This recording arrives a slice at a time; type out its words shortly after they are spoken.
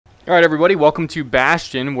Alright everybody, welcome to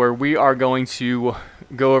Bastion, where we are going to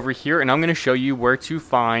go over here and I'm going to show you where to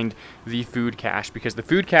find the food cache, because the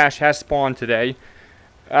food cache has spawned today.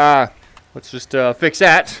 Let's just fix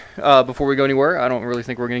that before we go anywhere. I don't really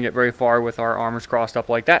think we're going to get very far with our armors crossed up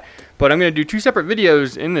like that, but I'm going to do two separate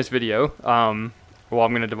videos in this video. Well,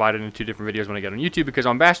 I'm going to divide it into two different videos when I get on YouTube, because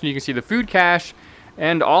on Bastion you can see the food cache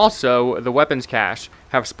and also the weapons cache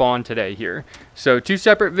have spawned today here. So two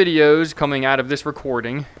separate videos coming out of this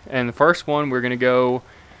recording. And the first one, we're going to go,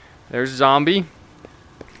 there's a zombie.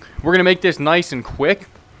 We're going to make this nice and quick.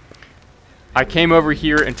 I came over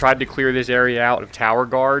here and tried to clear this area out of tower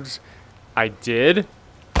guards. I did.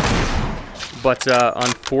 But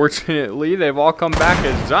unfortunately, they've all come back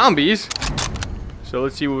as zombies. So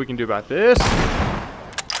let's see what we can do about this.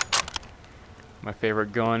 My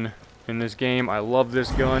favorite gun in this game. I love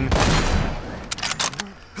this gun.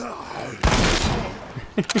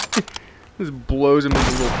 This blows them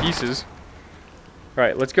into little pieces.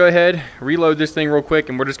 Alright, let's go ahead, reload this thing real quick,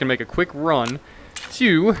 and we're just going to make a quick run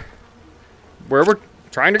to where we're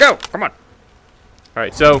trying to go. Come on.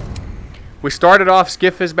 Alright, so we started off,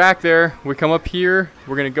 Skiff is back there. We come up here.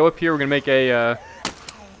 We're going to go up here. We're going to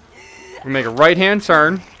make a right-hand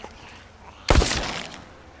turn.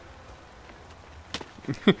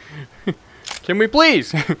 Can we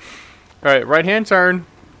please? Alright, right-hand turn.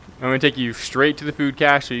 I'm going to take you straight to the food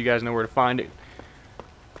cache so you guys know where to find it.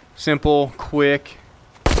 Simple, quick.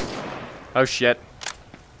 Oh, shit.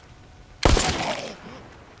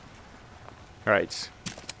 Alright.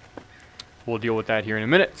 We'll deal with that here in a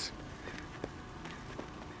minute.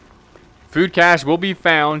 Food cache will be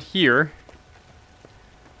found here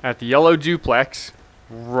at the yellow duplex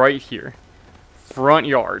right here. Front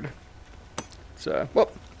yard. So,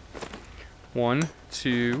 whoop. 1,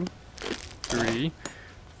 2, 3,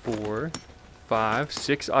 4, 5,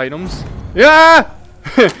 6 items. Yeah!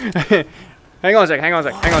 Hang on a second, hang on a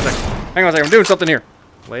second, hang on a second. Hang on a second, I'm doing something here.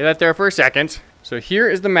 Lay that there for a second. So here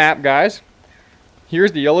is the map, guys.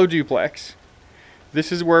 Here's the yellow duplex.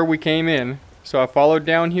 This is where we came in. So I followed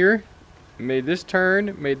down here, made this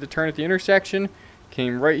turn, made the turn at the intersection,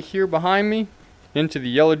 came right here behind me into the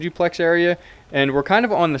yellow duplex area, and we're kind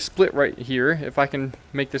of on the split right here. If I can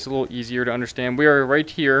make this a little easier to understand, we are right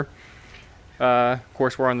here. Of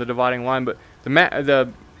course, we're on the dividing line, but the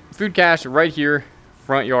food cache right here,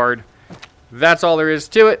 front yard. That's all there is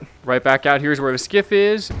to it. Right back out here is where the skiff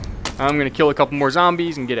is. I'm gonna kill a couple more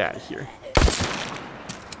zombies and get out of here.